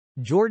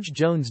George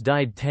Jones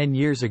died 10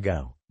 years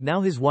ago.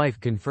 Now his wife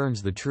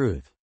confirms the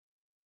truth.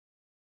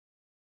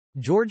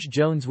 George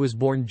Jones was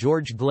born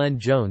George Glenn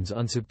Jones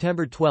on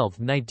September 12,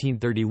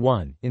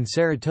 1931, in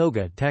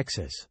Saratoga,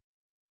 Texas.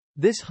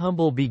 This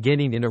humble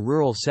beginning in a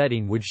rural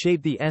setting would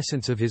shape the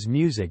essence of his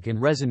music and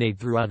resonate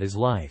throughout his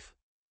life.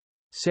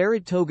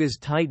 Saratoga's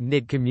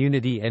tight-knit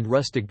community and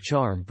rustic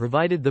charm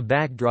provided the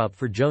backdrop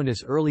for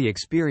Jonas' early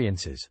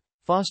experiences,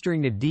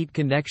 fostering a deep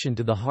connection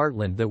to the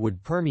heartland that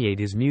would permeate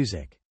his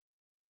music.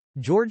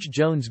 George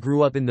Jones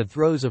grew up in the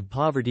throes of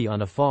poverty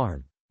on a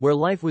farm, where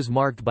life was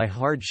marked by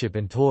hardship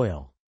and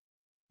toil.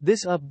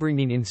 This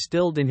upbringing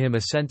instilled in him a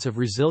sense of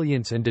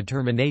resilience and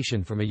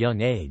determination from a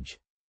young age.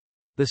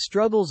 The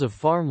struggles of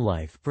farm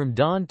life, from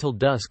dawn till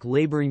dusk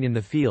laboring in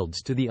the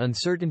fields to the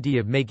uncertainty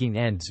of making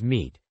ends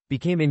meet,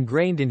 became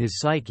ingrained in his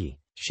psyche,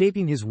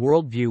 shaping his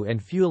worldview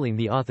and fueling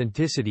the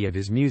authenticity of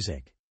his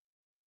music.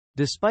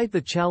 Despite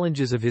the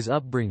challenges of his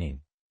upbringing,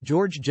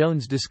 George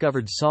Jones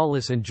discovered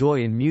solace and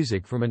joy in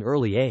music from an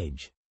early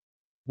age.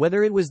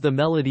 Whether it was the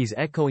melodies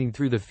echoing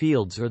through the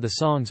fields or the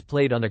songs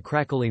played on a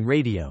crackling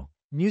radio,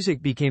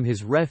 music became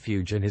his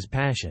refuge and his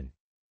passion.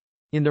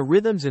 In the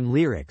rhythms and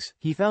lyrics,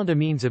 he found a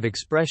means of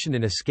expression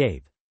and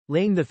escape,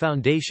 laying the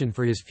foundation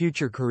for his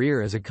future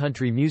career as a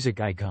country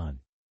music icon.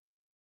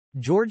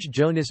 George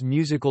Jonas'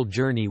 musical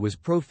journey was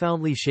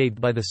profoundly shaped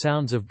by the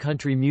sounds of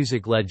country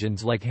music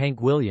legends like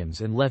Hank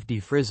Williams and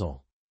Lefty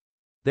Frizzell.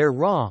 Their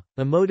raw,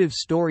 emotive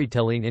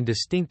storytelling and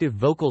distinctive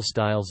vocal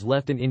styles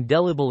left an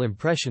indelible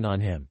impression on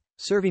him,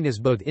 serving as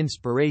both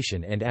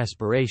inspiration and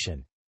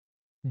aspiration.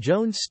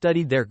 Jones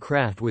studied their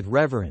craft with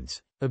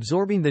reverence,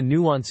 absorbing the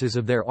nuances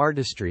of their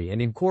artistry and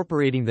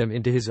incorporating them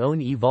into his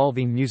own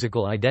evolving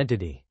musical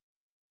identity.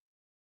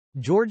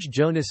 George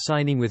Jonas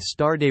signing with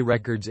Starday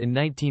Records in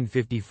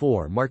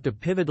 1954 marked a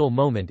pivotal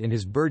moment in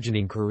his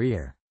burgeoning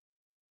career.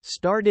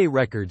 Starday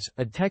Records,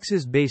 a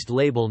Texas-based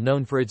label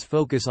known for its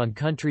focus on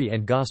country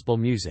and gospel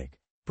music,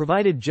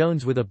 provided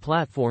Jones with a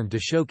platform to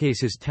showcase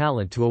his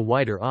talent to a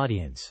wider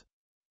audience.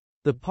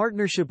 The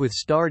partnership with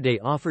Starday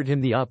offered him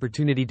the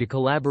opportunity to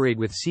collaborate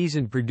with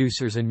seasoned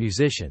producers and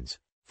musicians,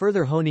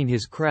 further honing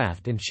his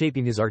craft and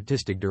shaping his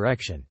artistic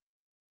direction.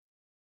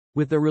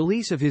 With the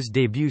release of his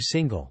debut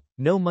single,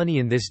 No Money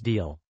in This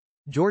Deal,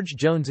 George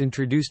Jones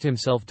introduced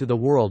himself to the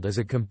world as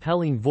a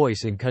compelling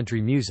voice in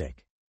country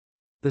music.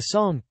 The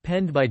song,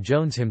 penned by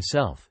Jones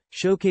himself,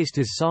 showcased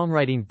his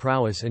songwriting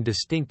prowess and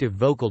distinctive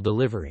vocal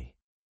delivery.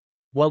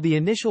 While the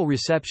initial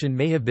reception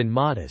may have been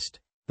modest,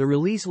 the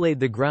release laid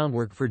the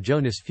groundwork for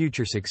Jonas'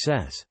 future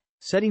success,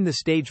 setting the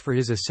stage for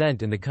his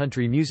ascent in the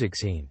country music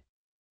scene.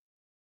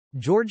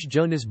 George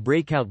Jonas'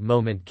 breakout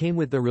moment came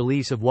with the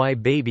release of Why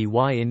Baby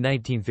Why in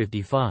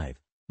 1955,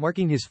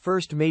 marking his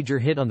first major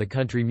hit on the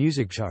country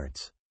music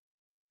charts.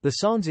 The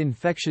song's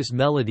infectious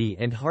melody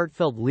and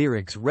heartfelt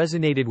lyrics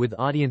resonated with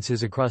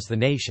audiences across the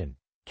nation,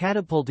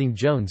 catapulting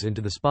Jones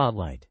into the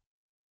spotlight.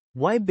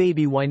 Why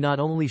Baby Why not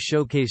only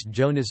showcased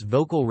Jonas'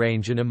 vocal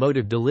range and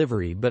emotive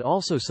delivery but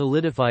also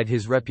solidified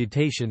his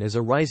reputation as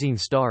a rising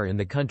star in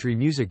the country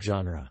music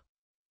genre.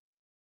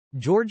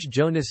 George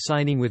Jonas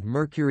signing with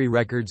Mercury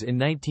Records in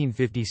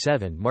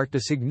 1957 marked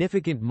a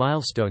significant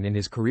milestone in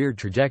his career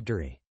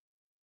trajectory.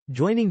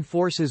 Joining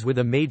forces with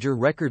a major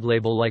record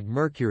label like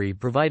Mercury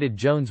provided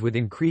Jones with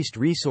increased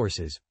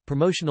resources,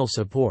 promotional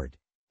support,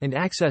 and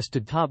access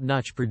to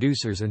top-notch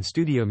producers and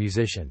studio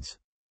musicians.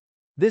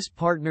 This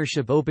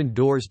partnership opened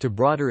doors to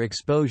broader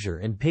exposure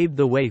and paved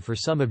the way for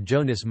some of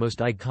Jonas' most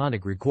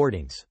iconic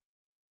recordings.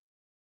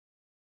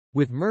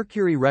 With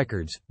Mercury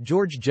Records,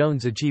 George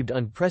Jones achieved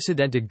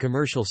unprecedented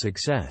commercial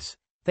success,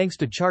 thanks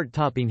to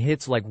chart-topping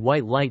hits like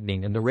White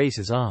Lightning and The Race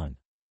Is On.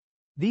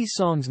 These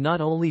songs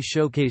not only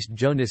showcased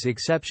Jonas'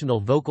 exceptional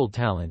vocal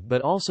talent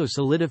but also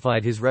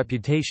solidified his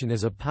reputation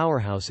as a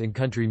powerhouse in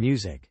country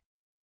music.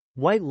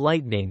 White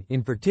Lightning,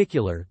 in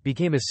particular,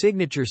 became a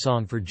signature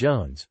song for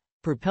Jones,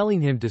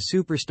 propelling him to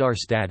superstar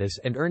status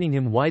and earning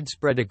him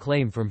widespread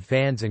acclaim from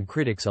fans and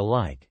critics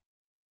alike.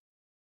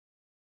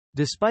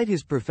 Despite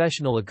his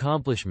professional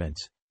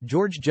accomplishments,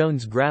 George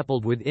Jones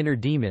grappled with inner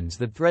demons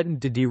that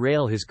threatened to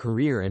derail his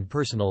career and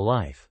personal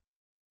life.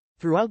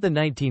 Throughout the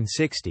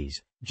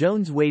 1960s,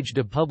 Jones waged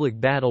a public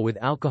battle with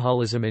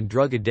alcoholism and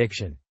drug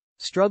addiction,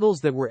 struggles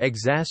that were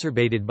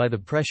exacerbated by the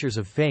pressures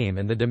of fame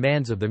and the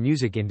demands of the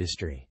music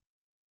industry.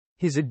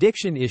 His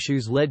addiction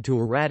issues led to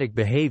erratic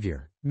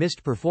behavior,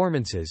 missed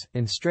performances,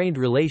 and strained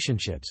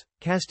relationships,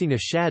 casting a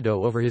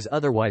shadow over his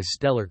otherwise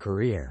stellar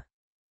career.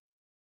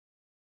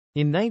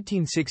 In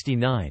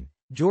 1969,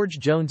 George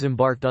Jones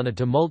embarked on a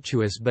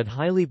tumultuous but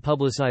highly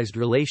publicized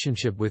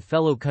relationship with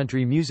fellow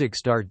country music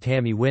star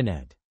Tammy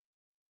Wynette.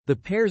 The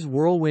pair's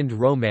whirlwind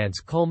romance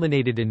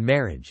culminated in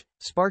marriage,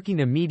 sparking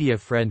a media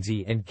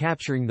frenzy and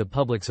capturing the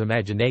public's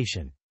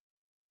imagination.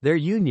 Their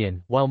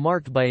union, while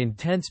marked by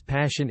intense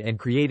passion and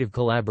creative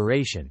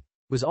collaboration,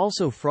 was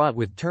also fraught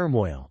with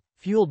turmoil,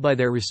 fueled by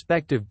their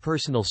respective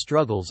personal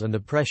struggles and the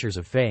pressures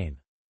of fame.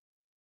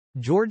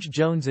 George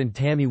Jones and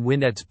Tammy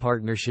Wynette's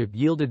partnership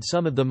yielded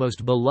some of the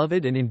most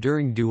beloved and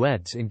enduring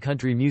duets in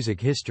country music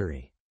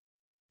history.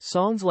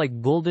 Songs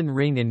like Golden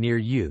Ring and Near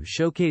You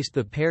showcased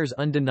the pair's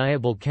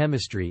undeniable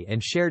chemistry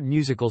and shared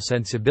musical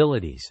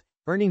sensibilities,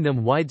 earning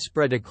them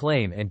widespread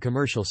acclaim and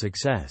commercial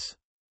success.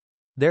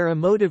 Their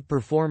emotive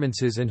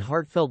performances and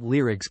heartfelt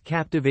lyrics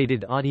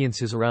captivated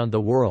audiences around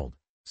the world,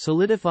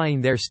 solidifying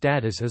their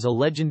status as a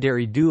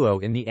legendary duo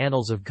in the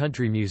annals of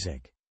country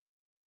music.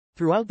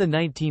 Throughout the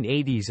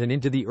 1980s and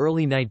into the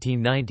early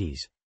 1990s,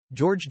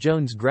 George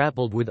Jones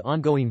grappled with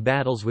ongoing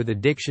battles with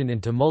addiction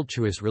and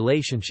tumultuous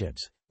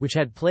relationships, which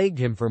had plagued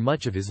him for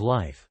much of his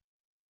life.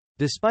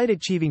 Despite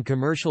achieving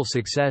commercial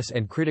success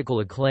and critical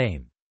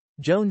acclaim,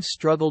 Jones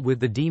struggled with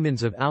the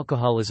demons of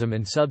alcoholism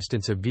and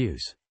substance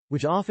abuse,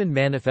 which often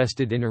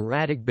manifested in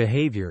erratic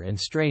behavior and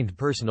strained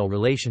personal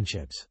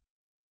relationships.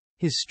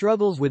 His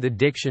struggles with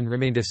addiction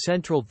remained a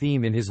central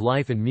theme in his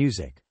life and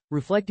music,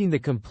 reflecting the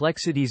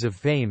complexities of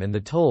fame and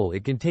the toll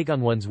it can take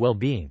on one's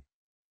well-being.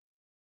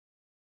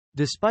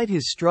 Despite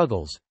his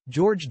struggles,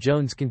 George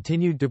Jones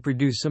continued to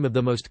produce some of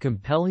the most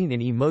compelling and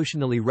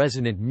emotionally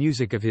resonant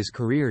music of his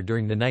career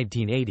during the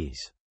 1980s.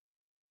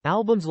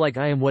 Albums like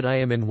I Am What I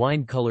Am and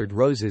Wine-Colored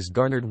Roses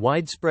garnered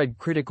widespread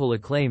critical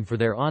acclaim for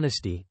their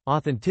honesty,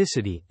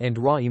 authenticity, and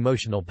raw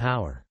emotional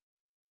power.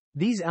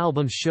 These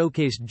albums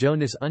showcased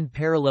Jonas'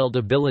 unparalleled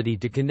ability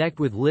to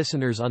connect with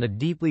listeners on a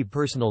deeply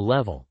personal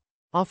level,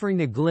 offering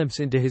a glimpse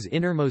into his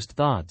innermost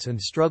thoughts and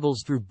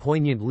struggles through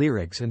poignant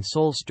lyrics and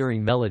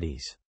soul-stirring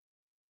melodies.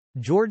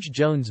 George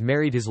Jones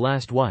married his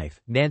last wife,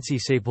 Nancy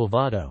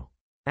Sepulvado,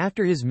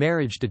 after his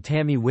marriage to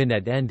Tammy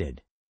Wynette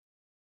ended.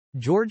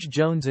 George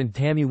Jones and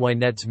Tammy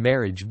Wynette's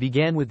marriage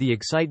began with the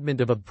excitement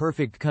of a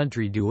perfect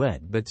country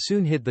duet but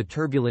soon hit the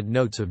turbulent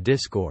notes of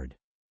discord.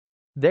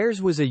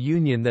 Theirs was a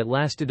union that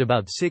lasted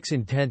about 6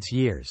 intense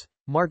years,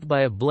 marked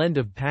by a blend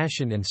of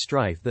passion and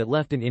strife that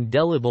left an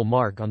indelible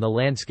mark on the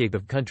landscape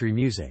of country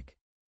music.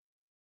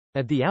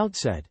 At the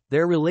outset,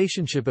 their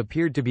relationship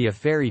appeared to be a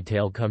fairy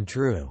tale come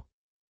true.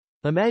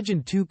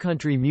 Imagine two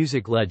country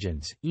music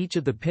legends, each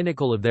at the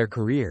pinnacle of their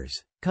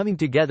careers, coming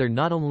together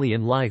not only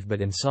in life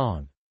but in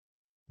song.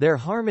 Their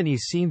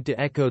harmonies seemed to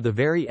echo the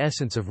very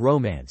essence of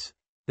romance,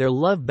 their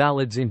love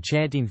ballads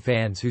enchanting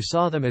fans who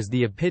saw them as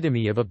the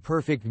epitome of a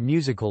perfect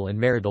musical and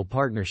marital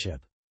partnership.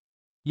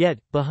 Yet,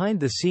 behind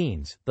the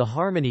scenes, the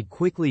harmony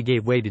quickly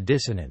gave way to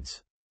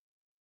dissonance.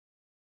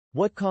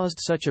 What caused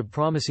such a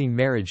promising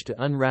marriage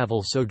to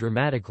unravel so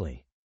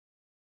dramatically?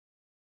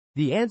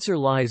 The answer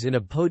lies in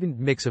a potent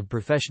mix of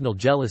professional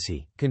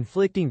jealousy,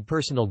 conflicting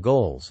personal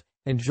goals,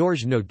 and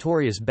George's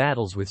notorious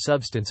battles with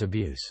substance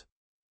abuse.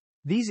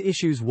 These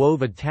issues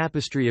wove a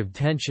tapestry of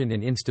tension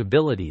and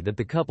instability that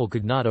the couple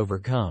could not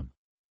overcome.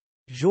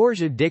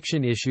 George's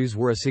addiction issues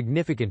were a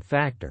significant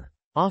factor,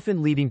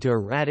 often leading to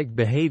erratic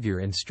behavior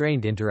and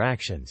strained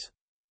interactions.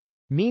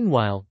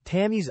 Meanwhile,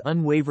 Tammy's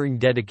unwavering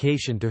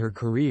dedication to her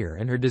career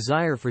and her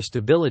desire for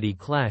stability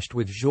clashed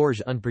with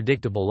George's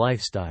unpredictable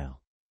lifestyle.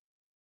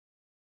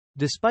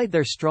 Despite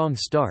their strong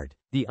start,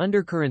 the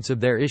undercurrents of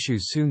their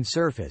issues soon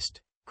surfaced,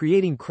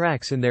 creating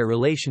cracks in their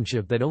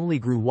relationship that only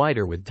grew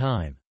wider with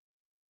time.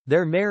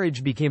 Their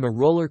marriage became a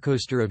roller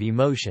coaster of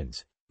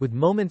emotions, with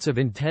moments of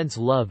intense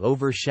love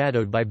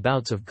overshadowed by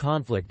bouts of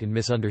conflict and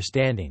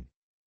misunderstanding.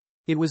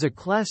 It was a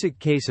classic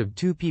case of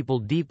two people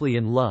deeply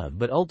in love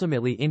but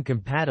ultimately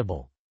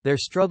incompatible, their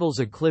struggles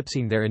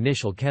eclipsing their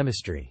initial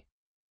chemistry.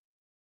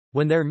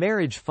 When their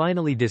marriage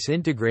finally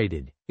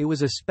disintegrated, it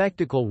was a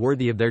spectacle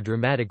worthy of their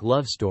dramatic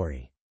love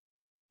story.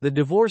 The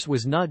divorce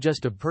was not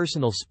just a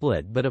personal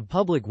split but a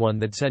public one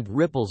that sent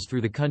ripples through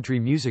the country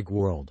music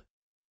world.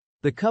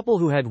 The couple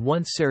who had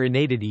once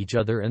serenaded each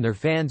other and their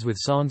fans with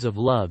songs of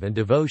love and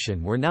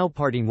devotion were now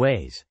parting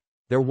ways,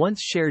 their once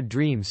shared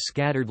dreams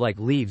scattered like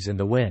leaves in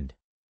the wind.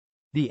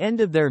 The end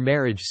of their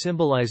marriage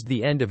symbolized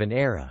the end of an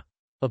era,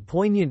 a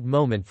poignant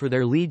moment for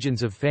their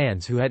legions of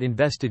fans who had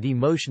invested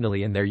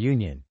emotionally in their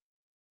union.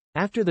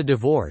 After the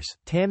divorce,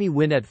 Tammy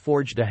Wynette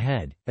forged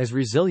ahead, as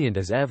resilient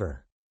as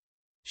ever.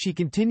 She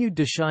continued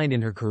to shine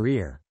in her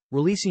career,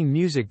 releasing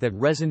music that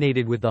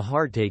resonated with the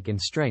heartache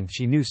and strength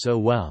she knew so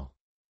well.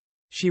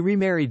 She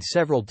remarried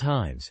several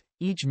times,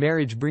 each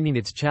marriage bringing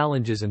its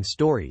challenges and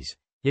stories,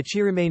 yet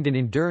she remained an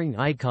enduring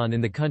icon in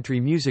the country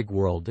music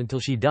world until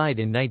she died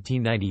in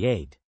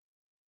 1998.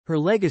 Her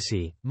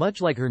legacy,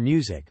 much like her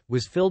music,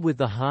 was filled with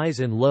the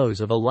highs and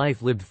lows of a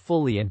life lived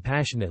fully and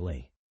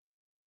passionately.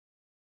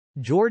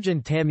 George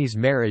and Tammy's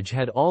marriage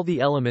had all the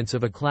elements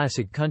of a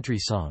classic country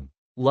song: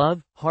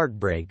 love,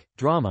 heartbreak,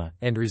 drama,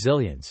 and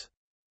resilience.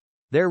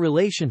 Their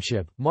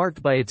relationship,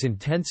 marked by its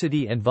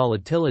intensity and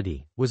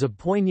volatility, was a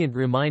poignant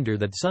reminder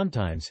that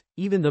sometimes,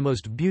 even the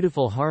most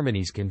beautiful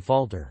harmonies can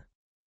falter.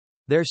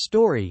 Their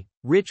story,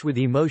 rich with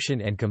emotion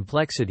and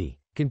complexity,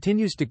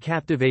 continues to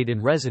captivate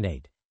and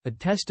resonate, a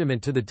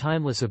testament to the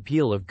timeless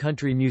appeal of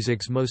country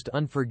music's most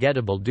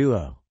unforgettable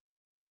duo.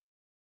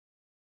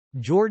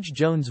 George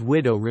Jones'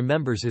 widow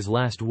remembers his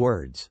last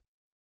words.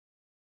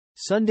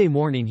 Sunday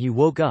morning he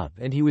woke up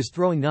and he was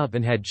throwing up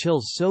and had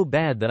chills so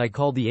bad that I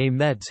called the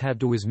AMEDS have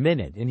to his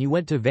minute and he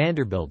went to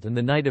Vanderbilt and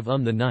the night of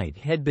the night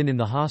had been in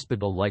the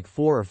hospital like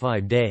 4 or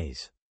 5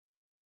 days.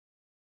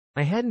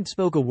 I hadn't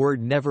spoke a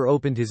word, never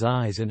opened his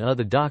eyes, and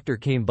the doctor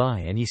came by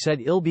and he said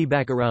he'll be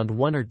back around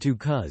 1 or 2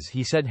 cuz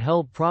he said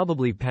help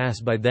probably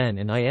pass by then,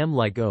 and I am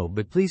like, oh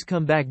but please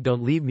come back,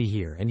 don't leave me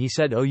here, and he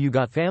said oh you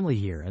got family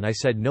here, and I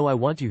said no, I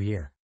want you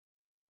here.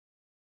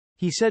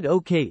 He said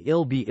okay,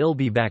 I'll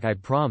be back, I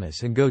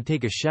promise, and go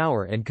take a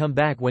shower and come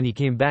back. When he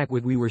came back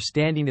we were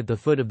standing at the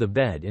foot of the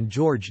bed and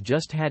George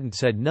just hadn't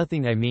said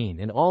nothing,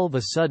 and all of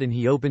a sudden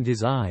he opened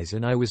his eyes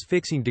and I was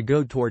fixing to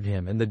go toward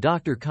him and the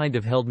doctor kind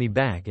of held me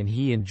back and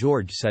he and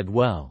George said,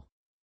 well,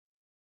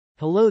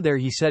 hello there,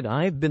 he said,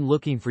 I've been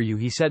looking for you,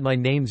 he said, my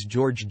name's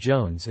George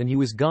Jones, and he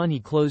was gone.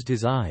 He closed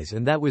his eyes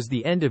and that was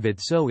the end of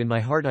it. So in my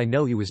heart I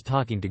know he was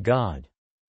talking to God.